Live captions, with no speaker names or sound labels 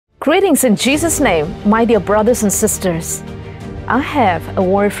Greetings in Jesus' name, my dear brothers and sisters. I have a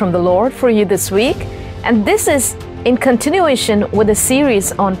word from the Lord for you this week, and this is in continuation with a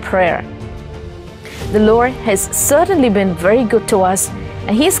series on prayer. The Lord has certainly been very good to us,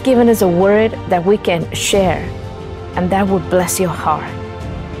 and He's given us a word that we can share, and that would bless your heart.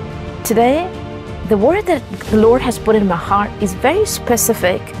 Today, the word that the Lord has put in my heart is very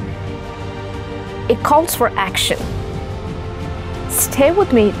specific. It calls for action. Stay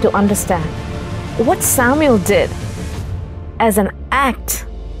with me to understand what Samuel did as an act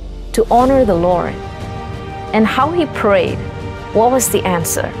to honor the Lord and how he prayed. What was the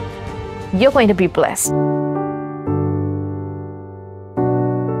answer? You're going to be blessed.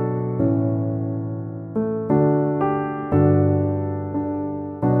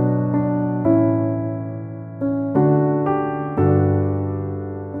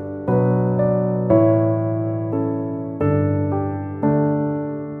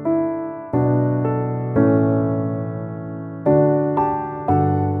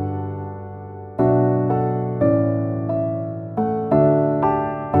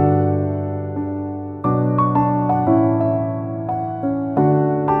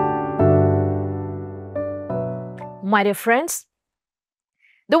 My dear friends,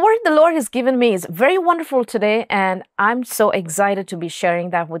 the word the Lord has given me is very wonderful today, and I'm so excited to be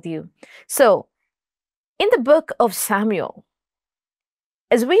sharing that with you. So, in the book of Samuel,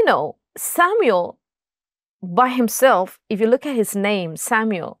 as we know, Samuel by himself, if you look at his name,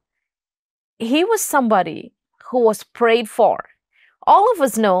 Samuel, he was somebody who was prayed for. All of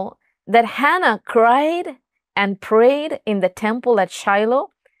us know that Hannah cried and prayed in the temple at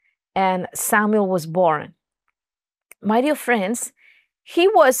Shiloh, and Samuel was born. My dear friends, he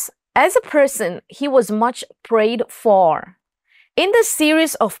was, as a person, he was much prayed for. In this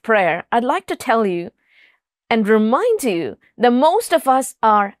series of prayer, I'd like to tell you and remind you that most of us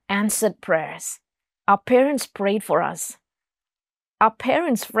are answered prayers. Our parents prayed for us. Our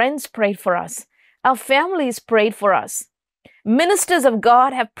parents' friends prayed for us. Our families prayed for us. Ministers of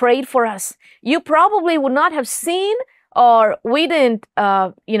God have prayed for us. You probably would not have seen, or we didn't,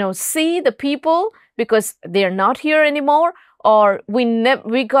 see the people because they're not here anymore, or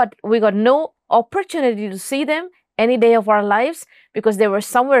we got no opportunity to see them any day of our lives because they were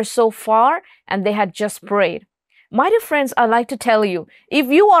somewhere so far and they had just prayed. My dear friends, I'd like to tell you, if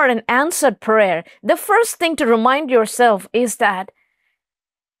you are an answered prayer, the first thing to remind yourself is that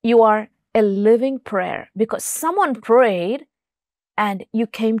you are a living prayer because someone prayed and you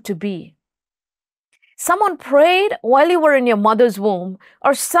came to be. Someone prayed while you were in your mother's womb,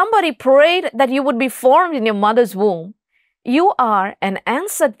 or somebody prayed that you would be formed in your mother's womb. You are an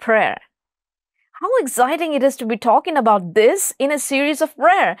answered prayer. How exciting it is to be talking about this in a series of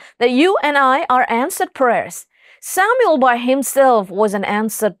prayer, that you and I are answered prayers. Samuel by himself was an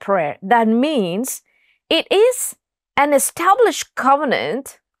answered prayer. That means it is an established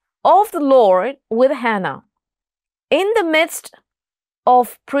covenant of the Lord with Hannah. In the midst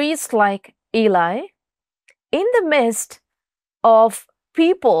of priests like Eli, in the midst of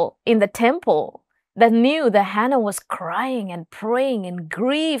people in the temple that knew that Hannah was crying and praying in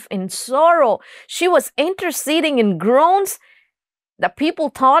grief, in sorrow, she was interceding in groans, the people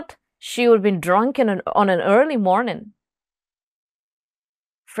thought she would have been drunk on an early morning.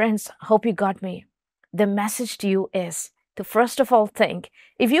 Friends, hope you got me. The message to you is to first of all think,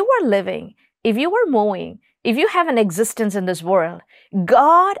 if you were living, if you were moving, if you have an existence in this world,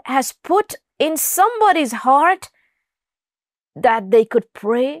 God has put in somebody's heart that they could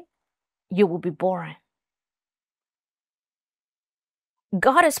pray, you will be born.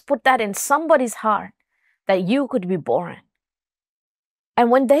 God has put that in somebody's heart that you could be born. And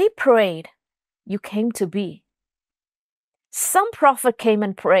when they prayed, you came to be. Some prophet came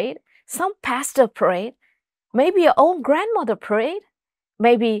and prayed. Some pastor prayed. Maybe your own grandmother prayed.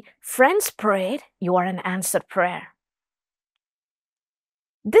 Maybe friends prayed. You are an answered prayer.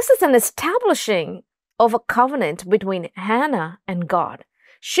 This is an establishing of a covenant between Hannah and God.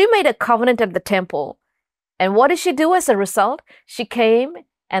 She made a covenant at the temple. And what did she do as a result? She came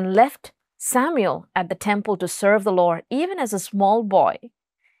and left Samuel at the temple to serve the Lord, even as a small boy.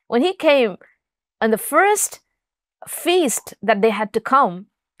 When he came on the first feast that they had to come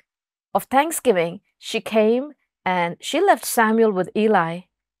of Thanksgiving, she came and she left Samuel with Eli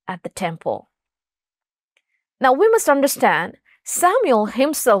at the temple. Now we must understand, Samuel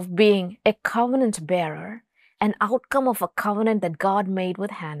himself being a covenant bearer, an outcome of a covenant that God made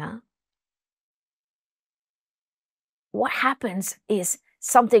with Hannah, what happens is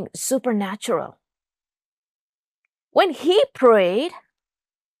something supernatural. When he prayed,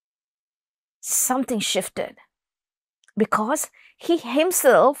 something shifted because he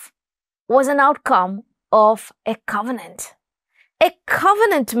himself was an outcome of a covenant. A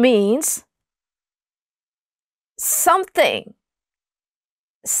covenant means something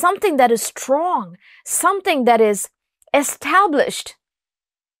that is strong, something that is established.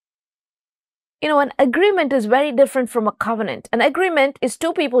 An agreement is very different from a covenant. An agreement is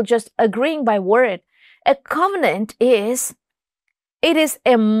two people just agreeing by word. A covenant is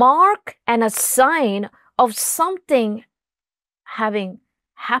a mark and a sign of something having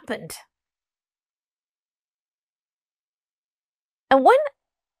happened. And when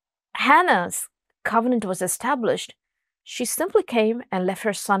Hannah's covenant was established, she simply came and left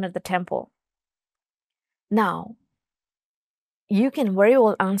her son at the temple. Now, you can very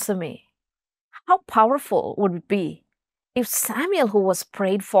well answer me. How powerful would it be if Samuel, who was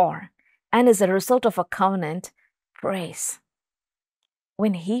prayed for and is a result of a covenant, prays?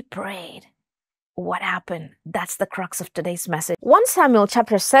 When he prayed, what happened? That's the crux of today's message. 1 Samuel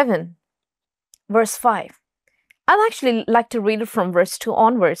chapter 7, verse 5. I'd actually like to read it from verse 2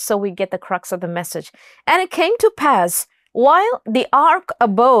 onwards so we get the crux of the message. And it came to pass, while the ark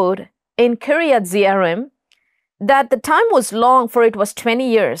abode in Kiriath-Jearim, that the time was long, for it was 20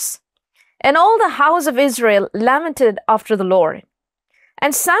 years. And all the house of Israel lamented after the Lord.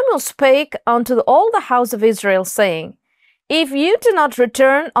 And Samuel spake unto all the house of Israel, saying, If you do not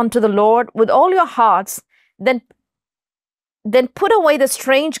return unto the Lord with all your hearts, then put away the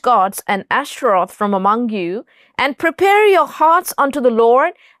strange gods and Ashtaroth from among you, and prepare your hearts unto the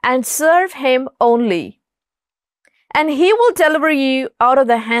Lord, and serve him only. And he will deliver you out of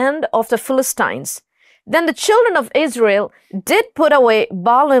the hand of the Philistines. Then the children of Israel did put away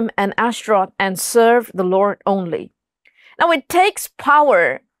Baalim and Ashtaroth and serve the Lord only. Now it takes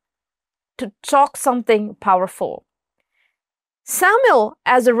power to talk something powerful. Samuel,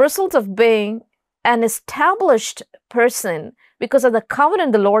 as a result of being an established person because of the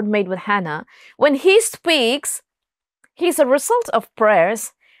covenant the Lord made with Hannah, when he speaks, he's a result of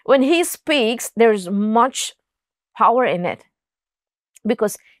prayers. When he speaks, there's much power in it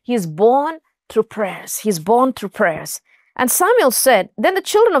because he's born through prayers. He's born through prayers. And Samuel said, Then the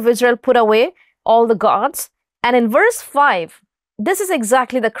children of Israel put away all the gods. And in verse 5, this is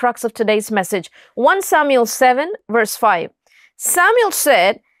exactly the crux of today's message. 1 Samuel 7, verse 5. Samuel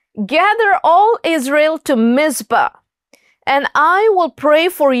said, Gather all Israel to Mizpah, and I will pray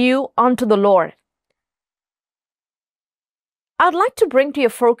for you unto the Lord. I'd like to bring to your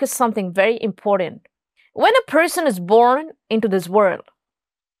focus something very important. When a person is born into this world,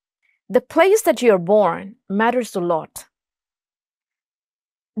 the place that you're born matters a lot.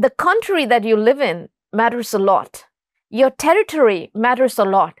 The country that you live in matters a lot. Your territory matters a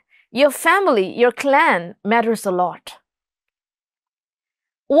lot. Your family, your clan matters a lot.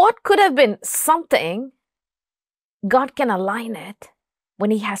 What could have been something, God can align it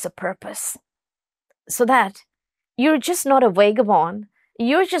when He has a purpose. So that you're just not a vagabond,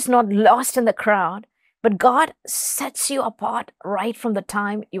 you're just not lost in the crowd, but God sets you apart right from the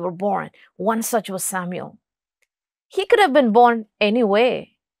time you were born. One such was Samuel. He could have been born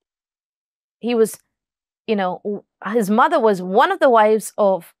anyway. He was, his mother was one of the wives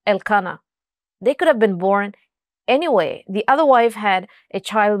of Elkanah. They could have been born anyway. The other wife had a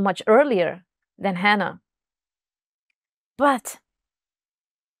child much earlier than Hannah. But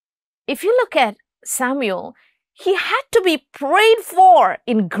if you look at Samuel, he had to be prayed for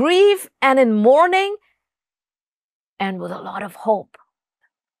in grief and in mourning and with a lot of hope.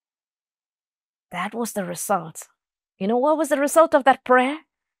 That was the result. You know what was the result of that prayer?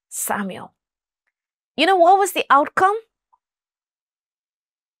 Samuel. You know what was the outcome?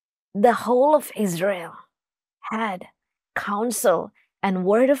 The whole of Israel had counsel and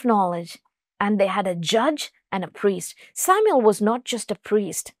word of knowledge, and they had a judge and a priest. Samuel was not just a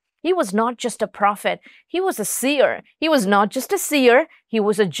priest. He was not just a prophet. He was a seer. He was not just a seer. He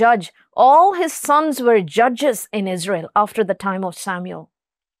was a judge. All his sons were judges in Israel after the time of Samuel.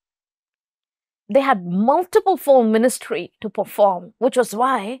 They had multiple fold ministry to perform, which was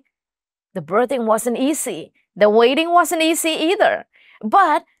why the birthing wasn't easy. The waiting wasn't easy either.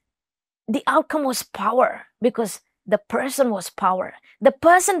 But the outcome was power because the person was power. The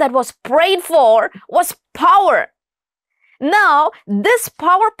person that was prayed for was power. Now, this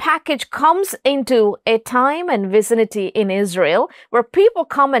power package comes into a time and vicinity in Israel where people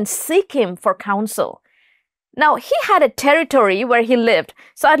come and seek him for counsel. Now, he had a territory where he lived.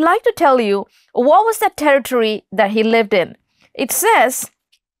 So I'd like to tell you, what was that territory that he lived in? It says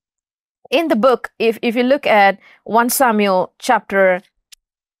in the book, if you look at 1 Samuel chapter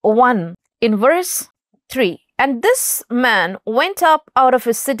 1, in verse 3, And this man went up out of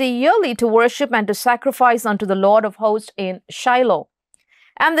his city yearly to worship and to sacrifice unto the Lord of hosts in Shiloh.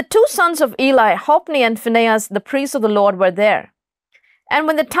 And the two sons of Eli, Hophni and Phinehas, the priests of the Lord, were there. And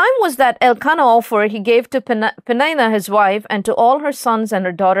when the time was that Elkanah offered, he gave to Peninnah his wife and to all her sons and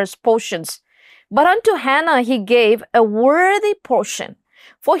her daughters portions. But unto Hannah he gave a worthy portion,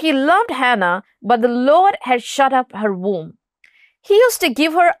 for he loved Hannah, but the Lord had shut up her womb. He used to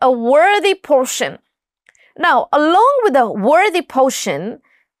give her a worthy portion. Now, along with the worthy portion,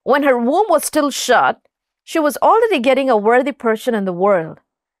 when her womb was still shut, she was already getting a worthy portion in the world.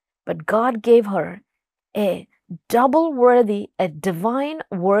 But God gave her a double worthy, a divine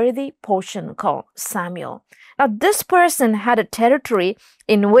worthy portion called Samuel. Now, this person had a territory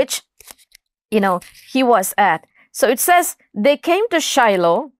in which, he was at. So it says they came to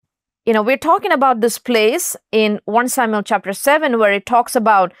Shiloh. We're talking about this place in 1 Samuel chapter 7 where it talks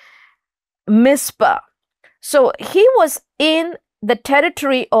about Mizpah. So he was in the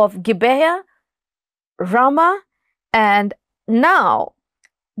territory of Gibeah, Ramah, and now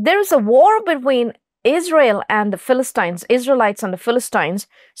there is a war between Israel and the Philistines, Israelites and the Philistines.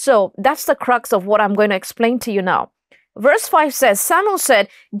 So that's the crux of what I'm going to explain to you now. Verse 5 says, Samuel said,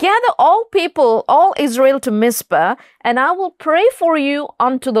 gather all people, all Israel to Mizpah, and I will pray for you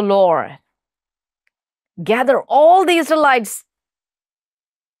unto the Lord. Gather all the Israelites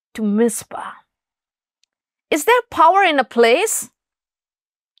to Mizpah. Is there power in a place?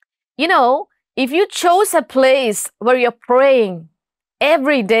 If you chose a place where you're praying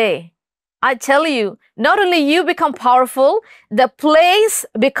every day, I tell you, not only you become powerful, the place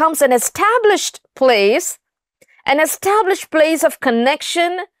becomes an established place of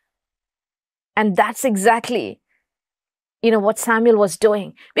connection. And that's exactly, what Samuel was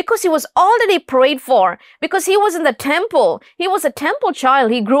doing, because he was already prayed for, because he was in the temple. He was a temple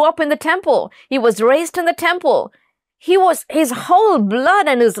child. He grew up in the temple. He was raised in the temple. His whole blood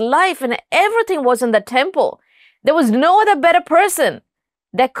and his life and everything was in the temple. There was no other better person.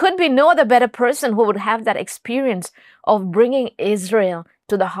 There could be no other better person who would have that experience of bringing Israel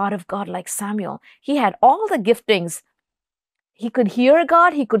to the heart of God like Samuel. He had all the giftings. He could hear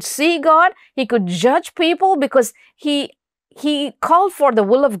God. He could see God. He could judge people because he called for the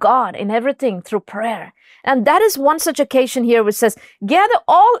will of God in everything through prayer. And that is one such occasion here which says, gather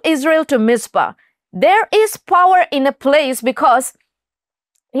all Israel to Mizpah. There is power in a place because,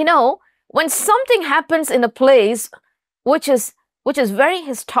 when something happens in a place which is very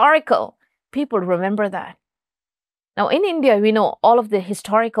historical, people remember that. Now, in India, we know all of the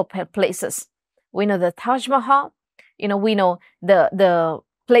historical places. We know the Taj Mahal. We know the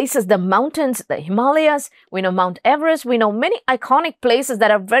places, the mountains, the Himalayas. We know Mount Everest. We know many iconic places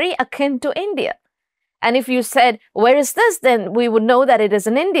that are very akin to India. And if you said, where is this? Then we would know that it is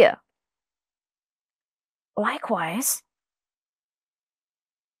in India. Likewise,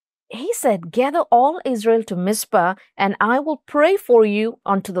 he said, gather all Israel to Mizpah, and I will pray for you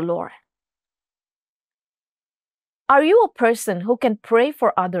unto the Lord. Are you a person who can pray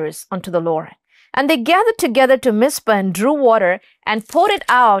for others unto the Lord? And they gathered together to Mizpah and drew water and poured it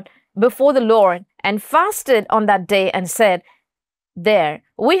out before the Lord and fasted on that day and said, there,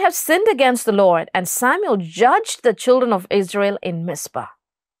 we have sinned against the Lord. And Samuel judged the children of Israel in Mizpah.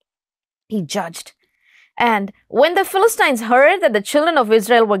 He judged. And when the Philistines heard that the children of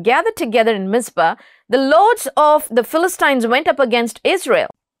Israel were gathered together in Mizpah, the lords of the Philistines went up against Israel.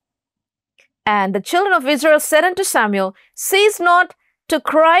 And the children of Israel said unto Samuel, cease not to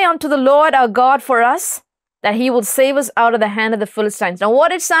cry unto the Lord our God for us, that he will save us out of the hand of the Philistines. Now, what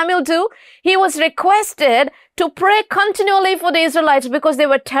did Samuel do? He was requested to pray continually for the Israelites because they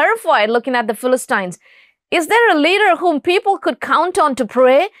were terrified looking at the Philistines. Is there a leader whom people could count on to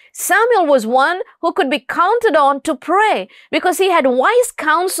pray? Samuel was one who could be counted on to pray because he had wise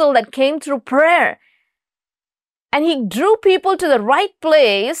counsel that came through prayer. And he drew people to the right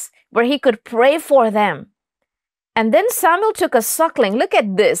place where he could pray for them. And then Samuel took a suckling. Look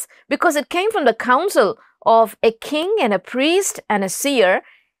at this, because it came from the counsel of a king and a priest and a seer.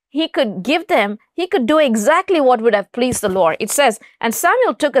 He could do exactly what would have pleased the Lord. It says, and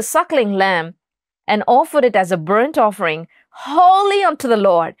Samuel took a suckling lamb and offered it as a burnt offering, holy unto the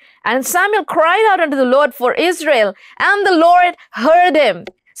Lord. And Samuel cried out unto the Lord for Israel, and the Lord heard him.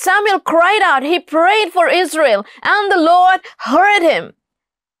 Samuel cried out, he prayed for Israel, and the Lord heard him.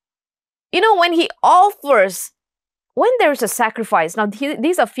 When there's a sacrifice, now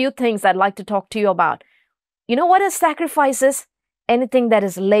these are few things I'd like to talk to you about. You know what a sacrifice is? Anything that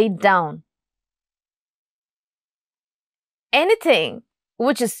is laid down. Anything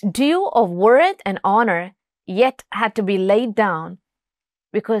which is due of worth and honor, yet had to be laid down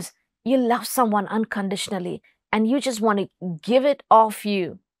because You love someone unconditionally and you just want to give it off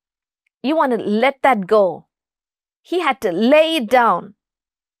you. You want to let that go. He had to lay it down.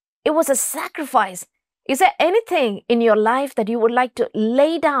 It was a sacrifice. Is there anything in your life that you would like to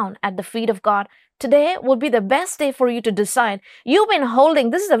lay down at the feet of God? Today will be the best day for you to decide. You've been holding,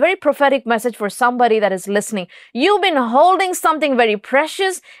 this is a very prophetic message for somebody that is listening. You've been holding something very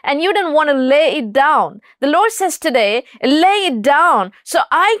precious and you didn't want to lay it down. The Lord says today, lay it down so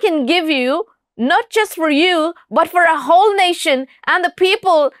I can give you, not just for you, but for a whole nation and the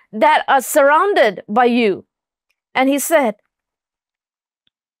people that are surrounded by you. And he said,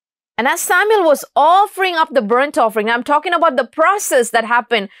 and as Samuel was offering up the burnt offering, I'm talking about the process that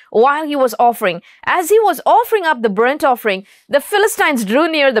happened while he was offering. As he was offering up the burnt offering, the Philistines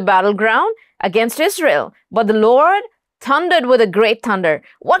drew near the battleground against Israel. But the Lord thundered with a great thunder.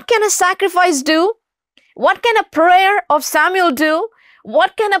 What can a sacrifice do? What can a prayer of Samuel do?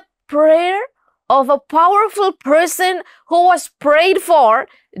 What can a prayer of a powerful person who was prayed for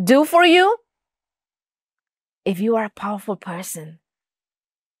do for you? If you are a powerful person,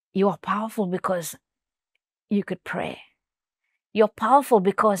 you are powerful because you could pray. You're powerful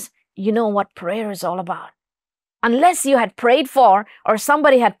because you know what prayer is all about. Unless you had prayed for or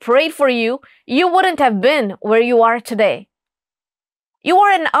somebody had prayed for you, you wouldn't have been where you are today. You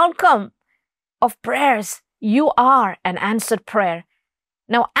are an outcome of prayers. You are an answered prayer.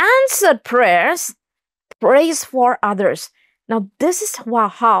 Now, answered prayers prays for others. Now, this is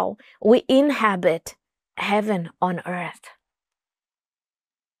how we inhabit heaven on earth.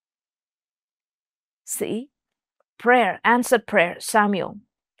 See, prayer, answered prayer, Samuel.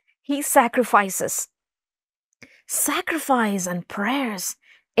 He sacrifices. Sacrifice and prayers,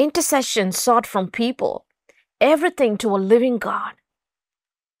 intercession sought from people, everything to a living God.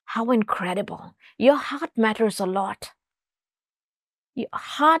 How incredible. Your heart matters a lot. Your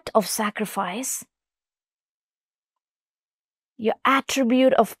heart of sacrifice, your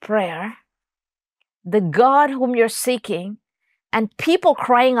attribute of prayer, the God whom you're seeking, and people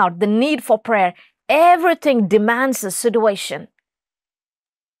crying out the need for prayer. Everything demands a situation.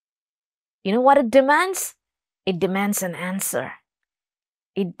 You know what it demands? It demands an answer.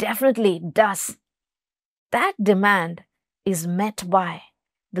 It definitely does. That demand is met by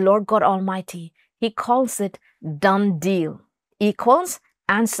the Lord God Almighty. He calls it done deal equals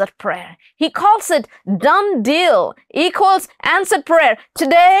answered prayer. He calls it done deal equals answered prayer.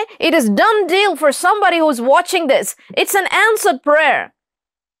 Today, it is done deal for somebody who's watching this. It's an answered prayer.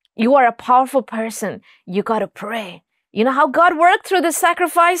 You are a powerful person. You got to pray. You know how God worked through this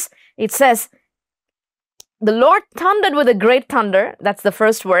sacrifice? It says, the Lord thundered with a great thunder, that's the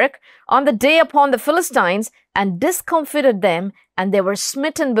first work, on the day upon the Philistines and discomfited them, and they were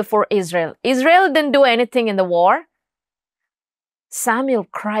smitten before Israel. Israel didn't do anything in the war. Samuel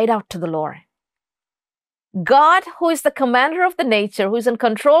cried out to the Lord. God, who is the commander of the nature, who is in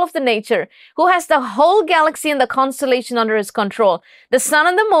control of the nature, who has the whole galaxy and the constellation under his control, the sun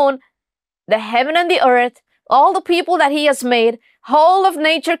and the moon, the heaven and the earth, all the people that he has made, whole of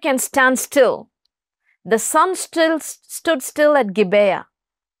nature can stand still. The sun still stood still at Gibeah.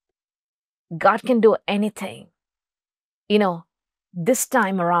 God can do anything. You know, this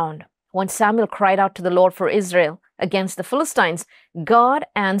time around, when Samuel cried out to the Lord for Israel against the Philistines, God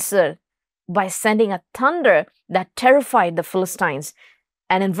answered by sending a thunder that terrified the Philistines.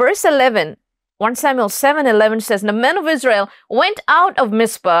 And in verse 11, 1 Samuel 7:11 says, the men of Israel went out of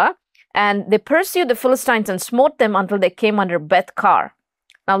Mizpah, and they pursued the Philistines and smote them until they came under Beth-kar.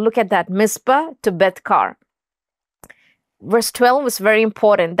 Now look at that, Mizpah to Beth-kar. Verse 12 is very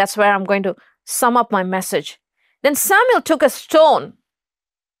important. That's where I'm going to sum up my message. Then Samuel took a stone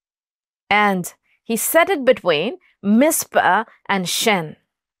and he set it between Mizpah and Shen,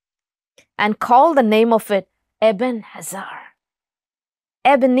 and called the name of it Ebenhezar.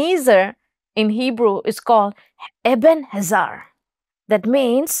 Ebenezer in Hebrew is called Ebenhezar. That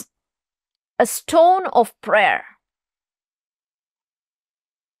means a stone of prayer.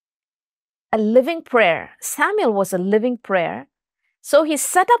 A living prayer. Samuel was a living prayer. So he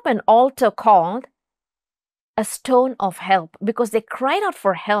set up an altar called a stone of help, because they cried out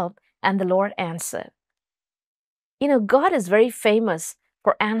for help and the Lord answered. You know, God is very famous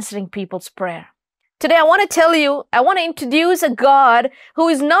for answering people's prayer. Today, I want to tell you, I want to introduce a God who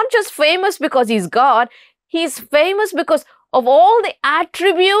is not just famous because he's God. He's famous because of all the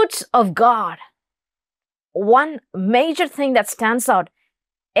attributes of God. One major thing that stands out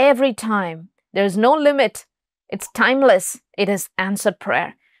every time, there's no limit. It's timeless. It is answered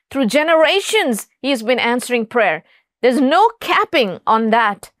prayer. Through generations, he's been answering prayer. There's no capping on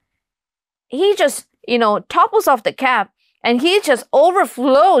that. He just, topples off the cap and he just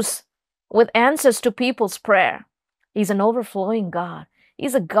overflows with answers to people's prayer. He's an overflowing God.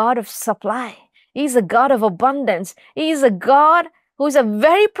 He's a God of supply. He's a God of abundance. He's a God who is a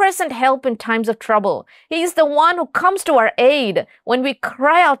very present help in times of trouble. He's the one who comes to our aid when we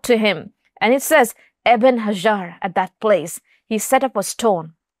cry out to him. And it says, Ebenezer, at that place, he set up a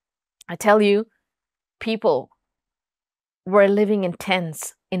stone. I tell you, people were living in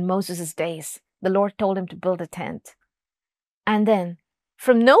tents in Moses' days. The Lord told him to build a tent. And then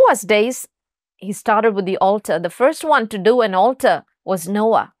from Noah's days, he started with the altar. The first one to do an altar was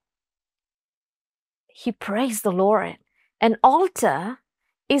Noah. He praised the Lord. An altar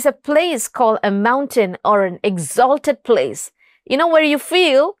is a place called a mountain or an exalted place. You know, where you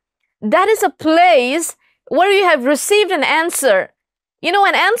feel that is a place where you have received an answer. You know,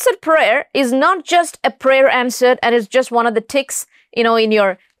 an answered prayer is not just a prayer answered and it's just one of the ticks, you know, in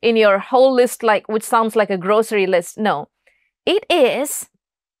your whole list, like, which sounds like a grocery list. No, it is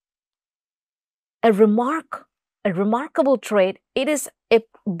a remarkable trait. It is a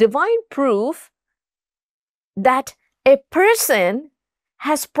divine proof that a person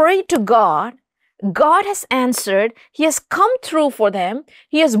has prayed to God. God has answered. He has come through for them.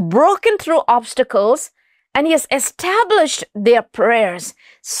 He has broken through obstacles and he has established their prayers.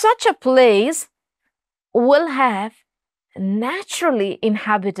 Such a place will have naturally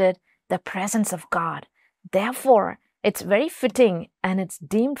inhabited the presence of God. Therefore, it's very fitting and it's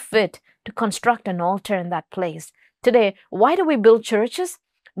deemed fit to construct an altar in that place. Today, why do we build churches?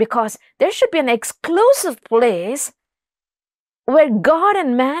 Because there should be an exclusive place where God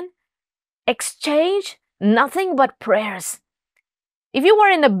and man exchange nothing but prayers. If you were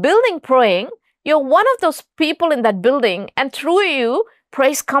in a building praying, you're one of those people in that building, and through you,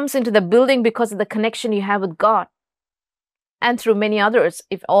 praise comes into the building because of the connection you have with God. And through many others,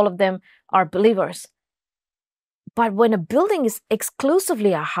 if all of them are believers. But when a building is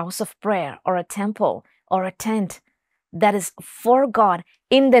exclusively a house of prayer or a temple or a tent that is for God,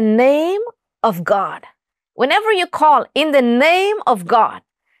 in the name of God, whenever you call in the name of God,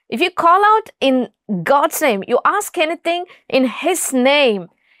 if you call out in God's name, you ask anything in His name,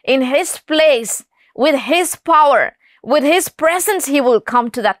 in His place, with His power, with His presence, He will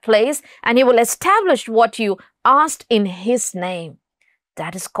come to that place and He will establish what you asked in His name.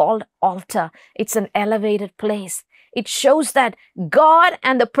 That is called altar. It's an elevated place. It shows that God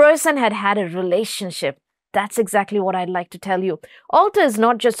and the person had had a relationship. That's exactly what I'd like to tell you. Altar is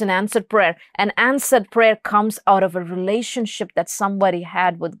not just an answered prayer. An answered prayer comes out of a relationship that somebody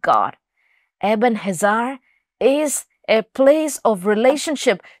had with God. Ebenezer is a place of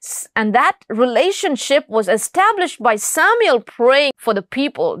relationship. And that relationship was established by Samuel praying for the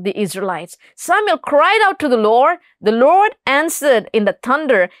people, the Israelites. Samuel cried out to the Lord. The Lord answered in the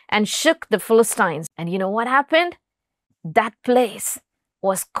thunder and shook the Philistines. And you know what happened? That place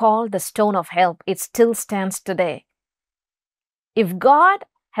was called the stone of help. It still stands today. If God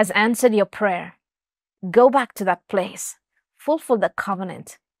has answered your prayer, go back to that place. Fulfill the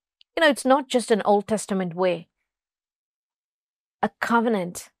covenant. You know, it's not just an Old Testament way. A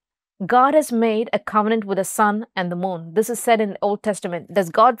covenant. God has made a covenant with the sun and the moon. This is said in the Old Testament. Does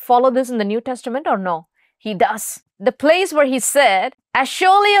God follow this in the New Testament or no? He does. The place where He said, as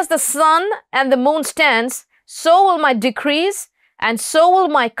surely as the sun and the moon stands, so will my decrees and so will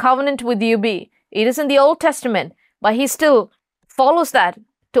my covenant with you be. It is in the Old Testament, but He still follows that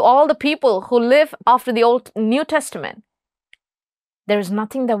to all the people who live after the New Testament. There is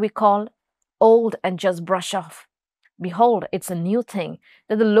nothing that we call old and just brush off. Behold, it's a new thing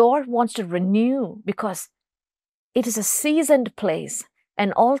that the Lord wants to renew because it is a seasoned place.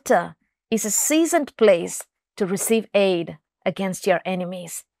 An altar is a seasoned place to receive aid against your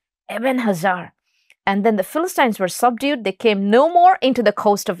enemies. Ebenezer. And then the Philistines were subdued. They came no more into the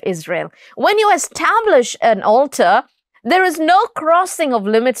coast of Israel. When you establish an altar, there is no crossing of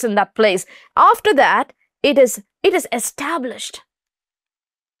limits in that place. After that, it is established.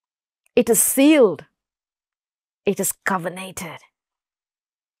 It is sealed. It is covenanted.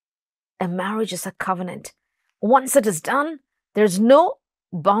 A marriage is a covenant. Once it is done, there's no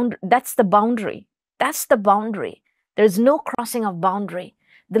boundary. That's the boundary. That's the boundary. There's no crossing of boundary.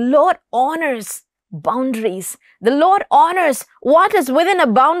 The Lord honors boundaries. The Lord honors what is within a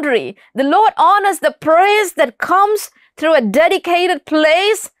boundary. The Lord honors the praise that comes through a dedicated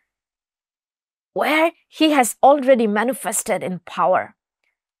place where He has already manifested in power.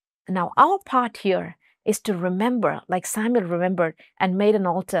 Now, our part here is to remember, like Samuel remembered and made an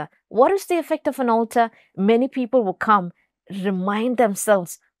altar. What is the effect of an altar? Many people will come, remind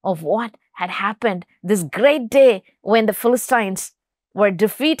themselves of what had happened this great day when the Philistines were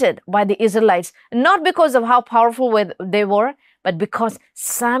defeated by the Israelites, not because of how powerful they were, But because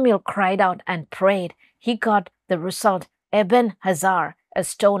Samuel cried out and prayed, he got the result, Ebenezer, a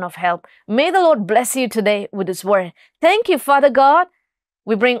stone of help. May the Lord bless you today with His word. Thank you, Father God.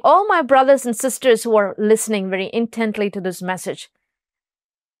 We bring all my brothers and sisters who are listening very intently to this message.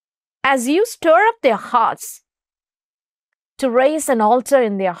 As you stir up their hearts to raise an altar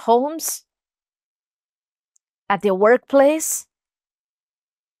in their homes, at their workplace,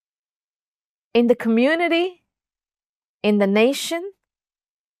 in the community, in the nation,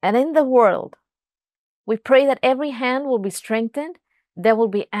 and in the world, we pray that every hand will be strengthened. There will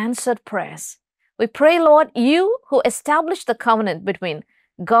be answered prayers. We pray, Lord, you who established the covenant between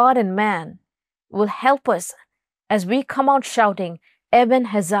God and man will help us as we come out shouting,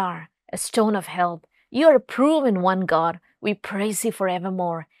 Ebenezer, a stone of help. You are a proven one, God. We praise you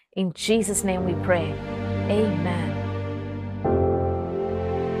forevermore. In Jesus' name we pray. Amen.